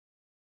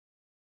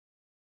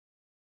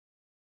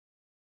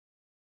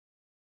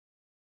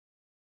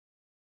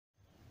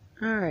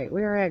Alright,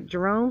 we are at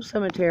Jerome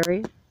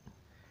Cemetery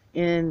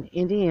in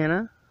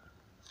Indiana.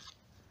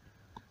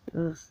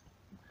 Just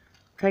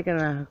taking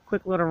a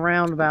quick little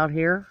roundabout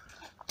here.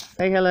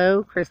 Say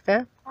hello,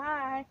 Krista.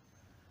 Hi.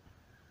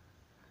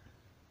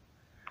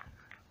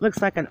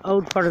 Looks like an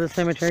old part of the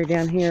cemetery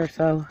down here,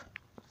 so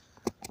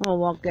I'll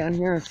walk down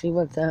here and see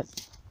what's up.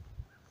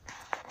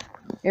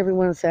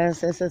 Everyone says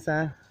this is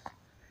a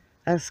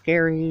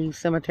scary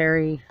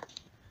cemetery.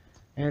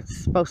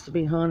 It's supposed to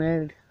be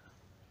haunted.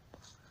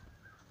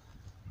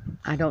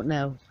 I don't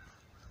know.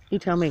 You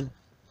tell me.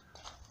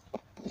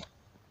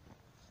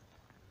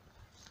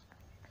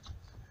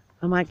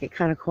 I might get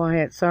kind of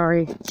quiet.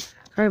 Sorry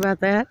about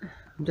that.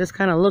 I'm just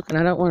kind of looking.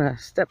 I don't want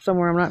to step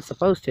somewhere I'm not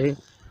supposed to.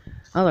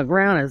 Oh, the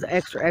ground is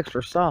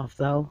extra soft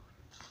though.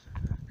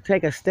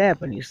 Take a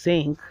step and you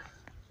sink.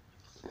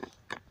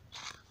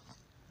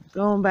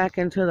 Going back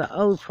into the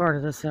old part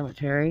of the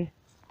cemetery.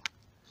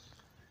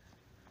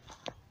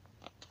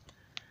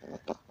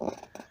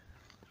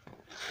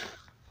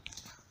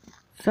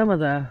 Some of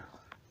the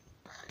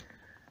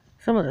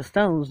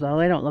stones though,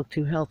 they don't look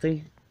too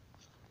healthy.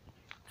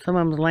 Some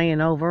of them's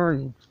laying over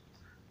and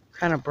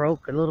kind of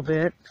broke a little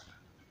bit.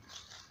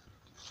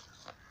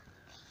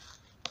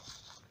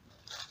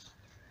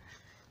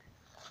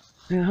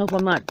 I hope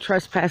I'm not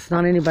trespassing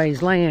on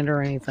anybody's land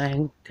or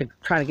anything to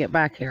try to get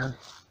back here.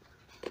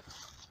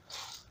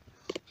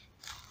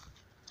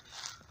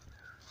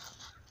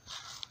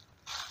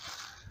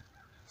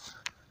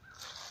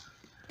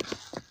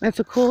 It's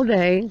a cool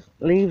day.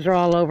 Leaves are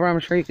all over. I'm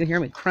sure you can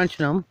hear me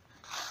crunching them.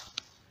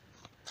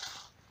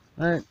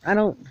 But I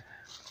don't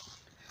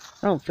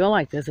feel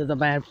like this is a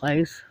bad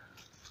place.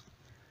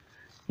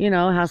 You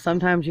know how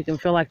sometimes you can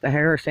feel like the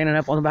hair is standing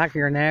up on the back of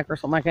your neck or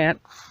something like that.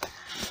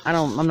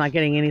 I'm not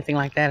getting anything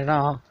like that at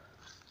all.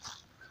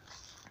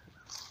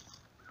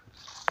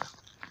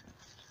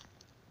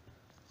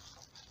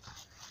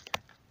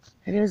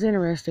 It is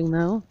interesting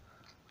though.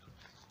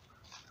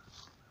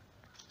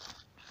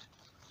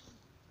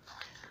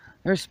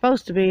 There's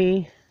supposed to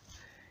be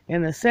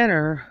in the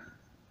center,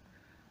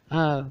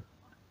 in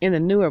the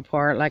newer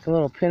part, like a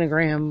little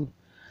pentagram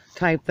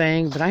type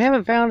thing, but I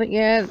haven't found it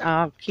yet.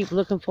 I'll keep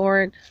looking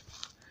for it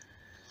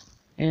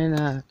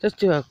and just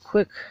do a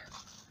quick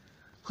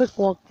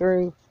walk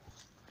through.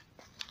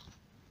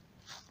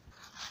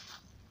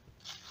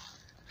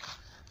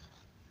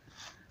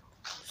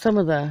 Some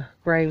of the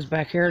graves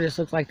back here just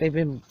looks like they've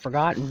been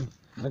forgotten,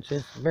 which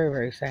is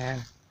very sad.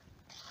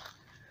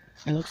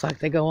 It looks like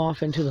they go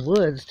off into the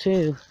woods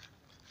too.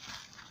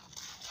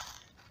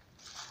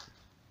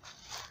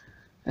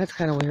 That's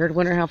kind of weird.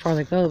 Wonder how far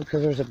they go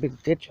because there's a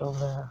big ditch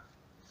over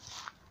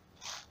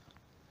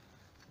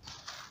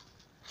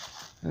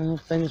there. Oh,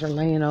 things are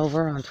laying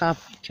over on top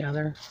of each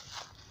other.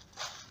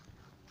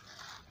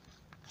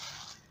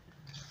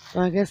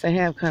 So I guess they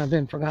have kind of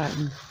been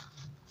forgotten.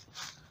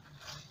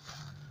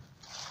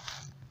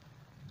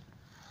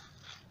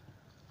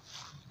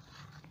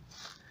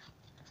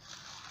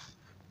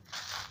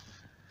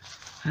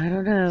 I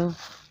don't know.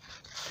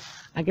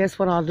 I guess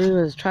what I'll do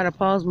is try to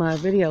pause my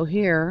video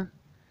here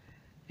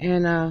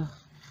and I'll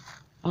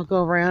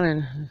go around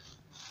and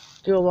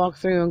do a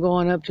walkthrough and go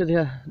on up to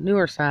the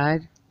newer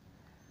side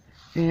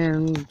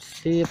and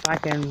see if I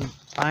can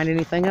find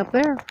anything up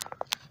there.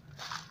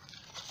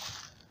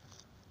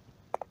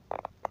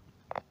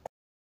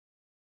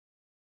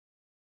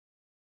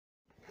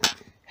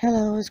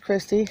 Hello, it's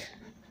Christy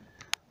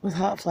with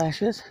Hot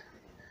Flashes.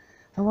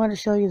 I wanted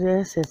to show you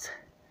this.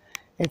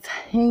 It's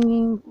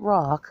hanging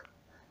rock,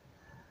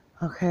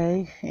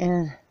 okay,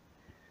 in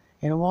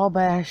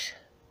Wabash,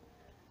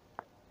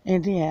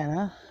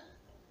 Indiana.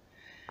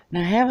 Now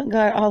I haven't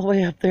got all the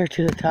way up there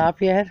to the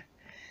top yet,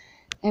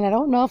 and I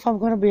don't know if I'm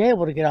going to be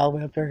able to get all the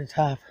way up there to the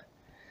top.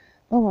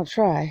 I'm going to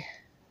try.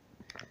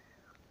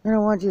 And I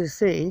want you to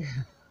see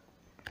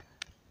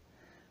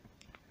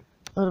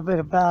a little bit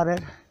about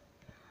it.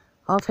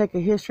 I'll take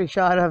a history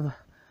shot of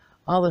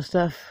all the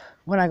stuff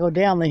when I go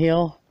down the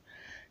hill.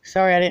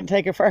 Sorry I didn't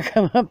take it before I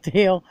come up the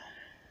hill,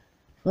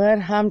 but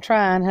I'm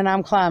trying and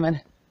I'm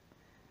climbing.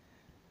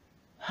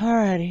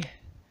 Alrighty,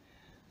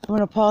 I'm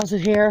going to pause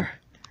it here,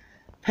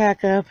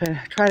 pack up, and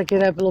try to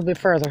get up a little bit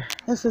further.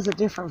 This is a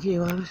different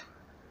view of it.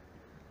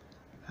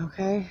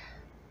 Okay,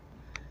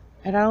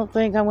 and I don't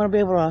think I'm going to be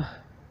able to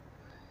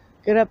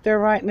get up there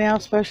right now,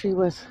 especially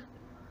with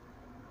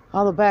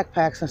all the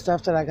backpacks and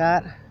stuff that I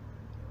got.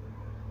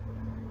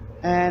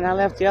 And I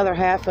left the other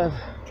half of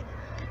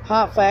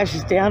Hot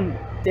Flashes down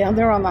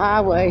there on the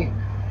highway.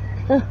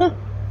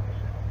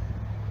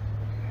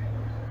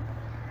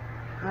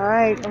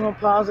 Alright, I'm going to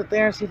pause it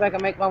there and see if I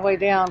can make my way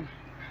down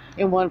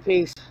in one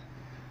piece.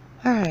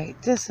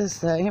 Alright, this is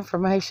the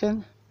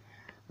information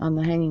on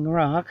the hanging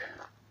rock.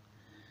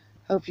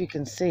 Hope you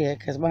can see it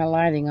because my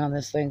lighting on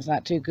this thing's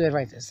not too good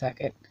right this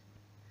second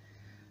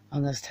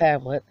on this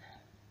tablet.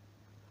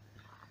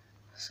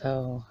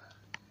 So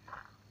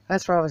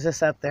that's where I was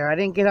just up there. I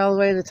didn't get all the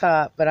way to the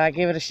top, but I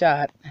give it a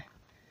shot.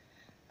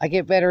 I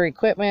get better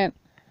equipment,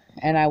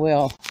 and I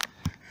will.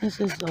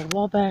 This is the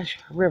Wabash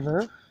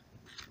River,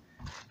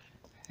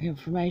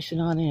 information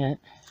on it.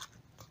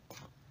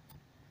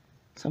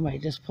 Somebody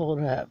just pulled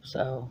up,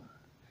 so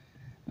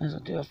I might as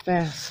well do a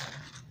fast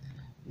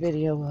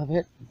video of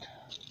it,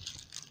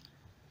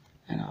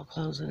 and I'll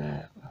close it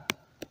up.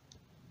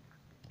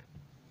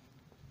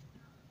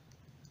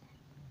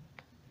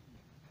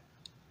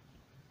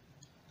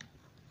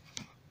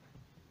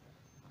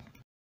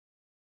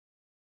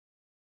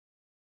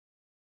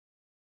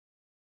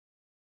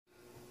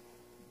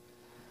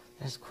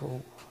 That's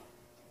cool.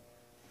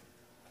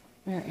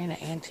 We're in an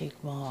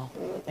antique mall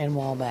in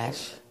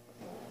Wabash,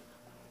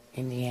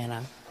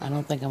 Indiana. I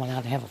don't think I'm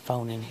allowed to have a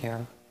phone in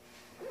here,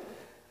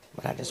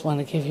 but I just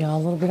want to give you all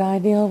a little bit of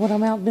idea of what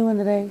I'm out doing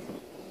today.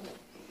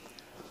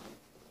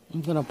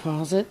 I'm going to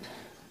pause it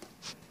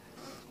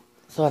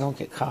so I don't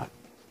get caught.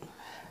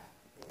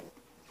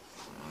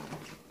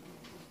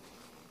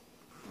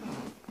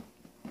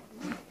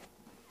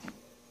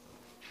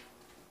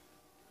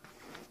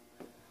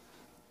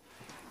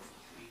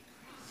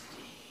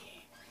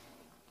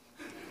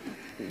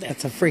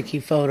 That's a freaky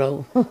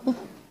photo.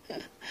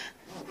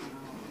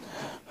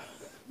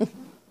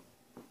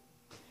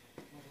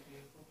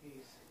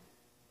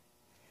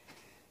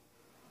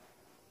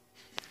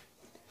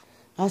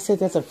 I said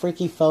that's a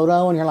freaky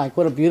photo, and you're like,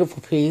 what a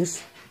beautiful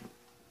piece.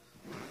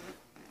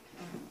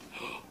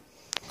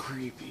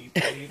 Creepy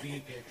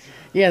baby picture.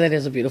 Yeah, that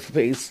is a beautiful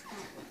piece.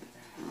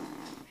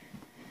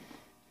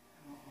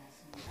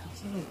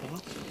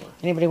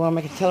 Anybody want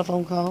to make a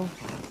telephone call?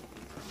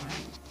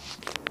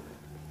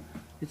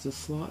 It's a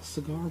slot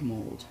cigar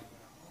mold.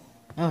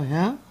 Oh,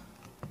 yeah?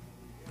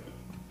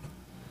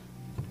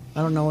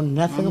 I don't know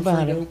nothing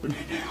about it. Open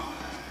it now.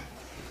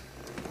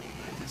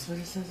 That's what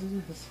it says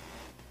it is.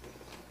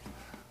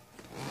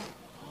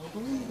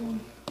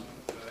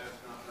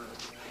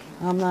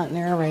 I'm not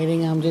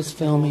narrating, I'm just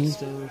filming.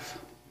 Stove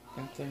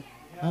back there.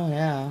 Oh,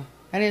 yeah.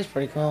 That is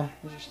pretty cool.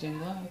 There's your stained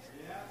glass.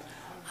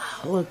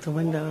 Oh, look, the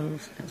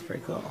windows. That's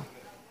pretty cool.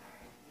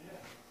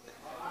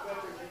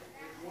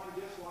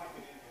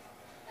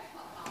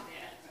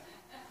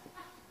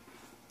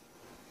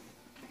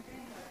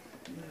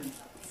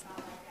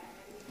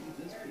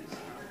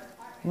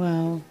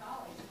 Well,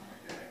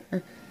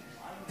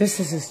 this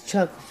is his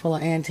chuck full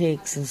of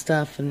antiques and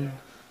stuff, and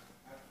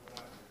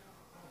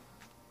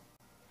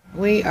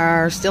we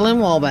are still in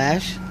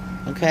Wabash,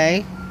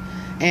 okay?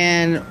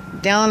 And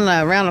down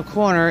around the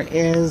corner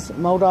is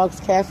Modoc's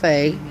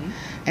Cafe,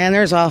 and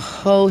there's a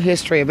whole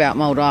history about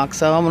Modoc,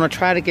 so I'm going to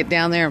try to get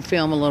down there and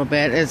film a little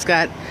bit. It's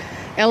got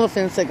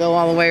elephants that go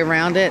all the way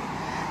around it,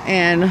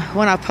 and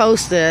when I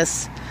post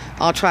this,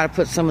 I'll try to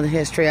put some of the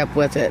history up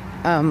with it.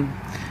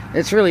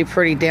 It's really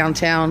pretty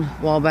downtown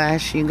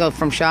Wabash. You can go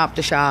from shop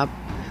to shop,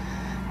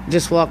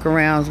 just walk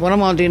around. What I'm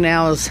going to do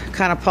now is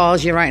kind of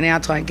pause you right now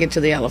till I get to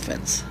the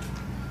elephants.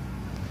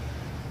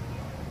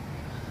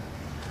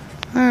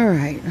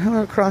 Alright, I'm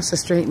going to cross the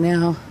street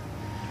now.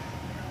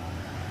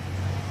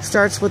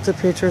 Starts with the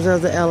pictures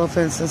of the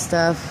elephants and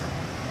stuff,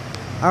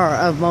 or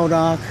of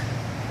Modoc.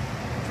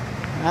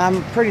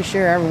 I'm pretty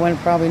sure everyone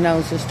probably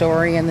knows the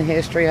story and the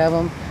history of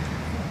them.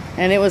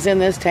 And it was in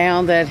this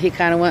town that he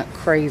kind of went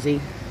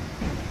crazy.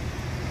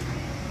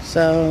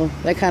 So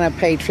they kind of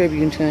paid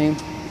tribute to him.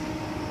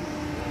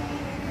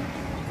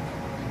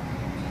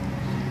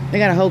 They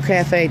got a whole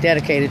cafe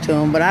dedicated to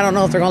him, but I don't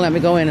know if they're going to let me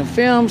go in and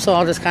film, so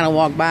I'll just kind of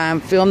walk by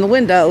and film the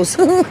windows.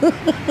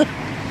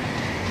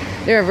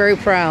 They're very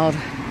proud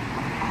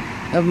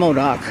of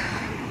Modoc.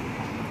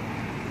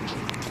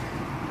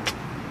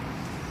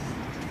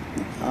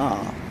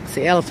 Oh,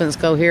 see, elephants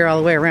go here all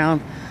the way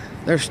around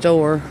their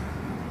store.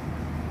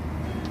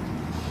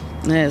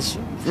 And it's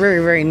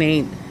very, very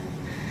neat.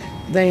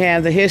 They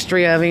have the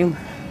history of him.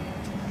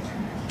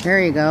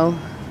 There you go.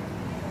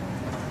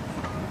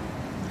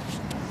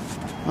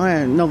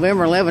 On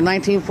November 11,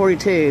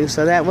 1942.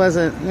 So that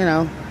wasn't, you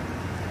know,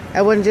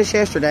 that wasn't just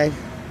yesterday.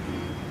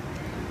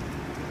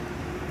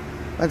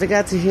 But they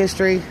got the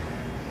history.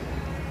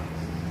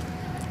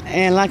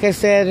 And like I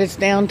said, it's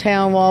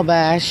downtown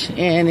Wabash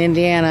in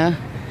Indiana.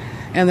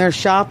 And there's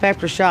shop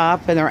after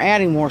shop, and they're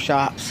adding more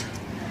shops.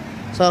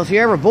 So if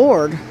you're ever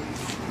bored,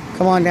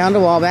 come on down to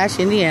Wabash,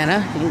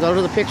 Indiana. You can go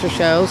to the picture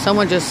show.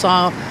 Someone just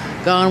saw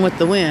Gone with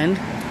the Wind.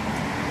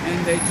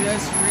 And they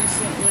just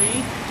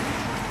recently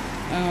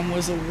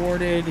was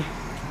awarded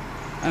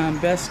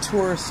Best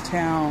Tourist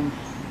Town,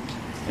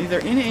 either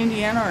in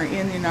Indiana or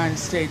in the United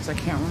States. I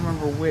can't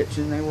remember which,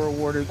 and they were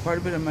awarded quite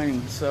a bit of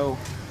money. So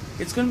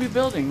it's going to be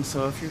building.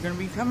 So if you're going to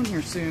be coming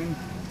here soon,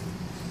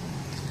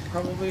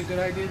 probably a good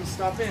idea to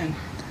stop in.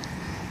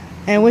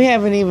 And we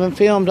haven't even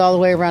filmed all the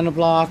way around the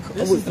block.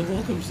 This is the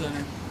Welcome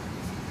Center.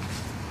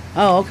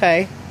 Oh,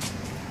 okay.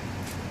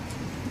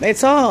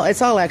 It's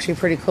all actually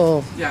pretty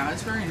cool. Yeah,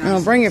 it's very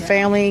nice. Bring your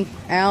family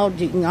out.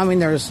 You can, I mean,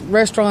 there's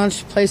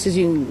restaurants, places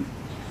you can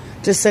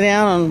just sit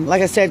down and,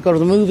 like I said, go to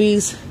the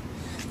movies.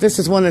 This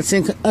is one that's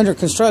under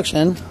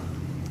construction.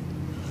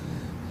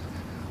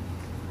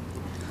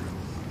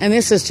 And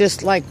this is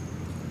just like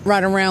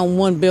right around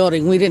one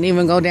building. We didn't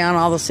even go down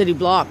all the city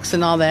blocks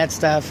and all that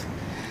stuff.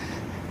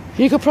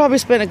 You could probably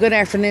spend a good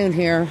afternoon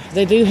here.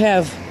 They do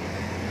have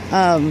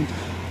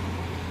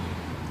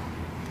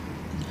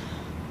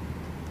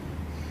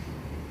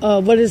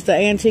what is the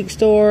antique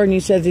store? And you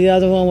said the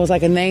other one was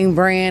like a name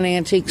brand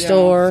antique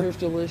store. Surf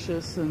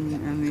Delicious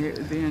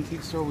and the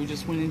antique store we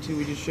just went into.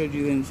 We just showed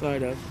you the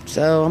inside of.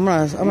 So I'm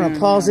gonna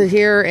pause it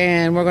here,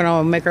 and we're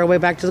gonna make our way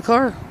back to the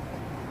car.